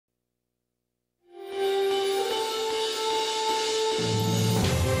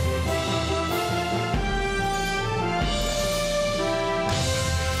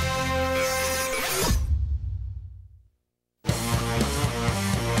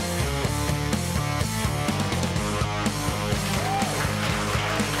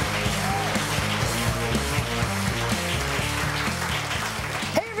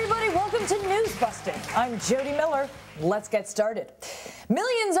I'm Jody Miller. Let's get started.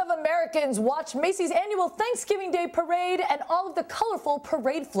 Millions of Americans watched Macy's annual Thanksgiving Day parade and all of the colorful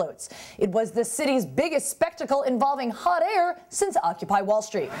parade floats. It was the city's biggest spectacle involving hot air since Occupy Wall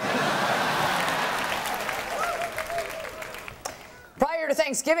Street. Prior to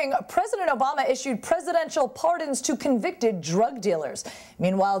Thanksgiving, President Obama issued presidential pardons to convicted drug dealers.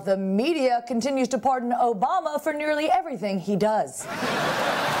 Meanwhile, the media continues to pardon Obama for nearly everything he does.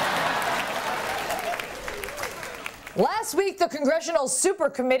 Last week, the Congressional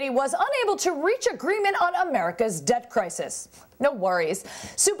supercommittee was unable to reach agreement on America's debt crisis. No worries.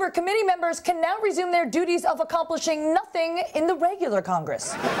 Supercommittee members can now resume their duties of accomplishing nothing in the regular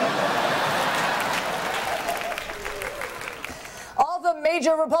Congress. All the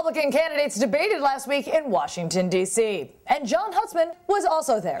major Republican candidates debated last week in Washington, D.C. And John Huntsman was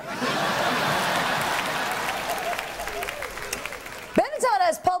also there. Benetton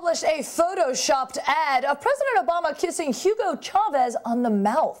has published a photoshopped ad of President Obama kissing Hugo Chavez on the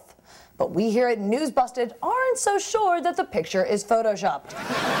mouth. But we here at NewsBusted aren't so sure that the picture is photoshopped.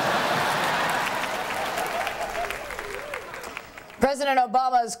 President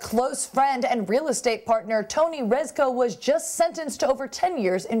Obama's close friend and real estate partner, Tony Rezko, was just sentenced to over 10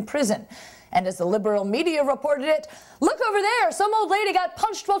 years in prison. And as the liberal media reported it, look over there, some old lady got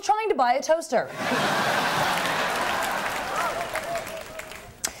punched while trying to buy a toaster.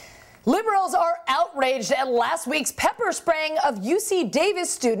 Liberals are outraged at last week's pepper spraying of UC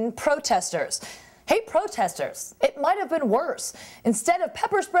Davis student protesters. Hey, protesters, it might have been worse. Instead of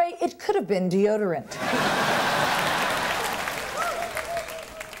pepper spray, it could have been deodorant.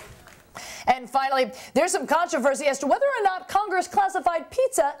 And finally, there's some controversy as to whether or not Congress classified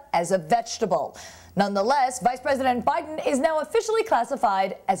pizza as a vegetable. Nonetheless, Vice President Biden is now officially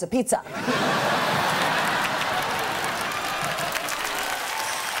classified as a pizza.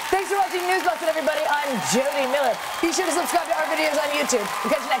 Thanks for watching NewsBusted, everybody. I'm Jody Miller. Be sure to subscribe to our videos on YouTube.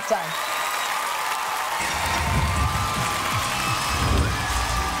 We'll catch you next time.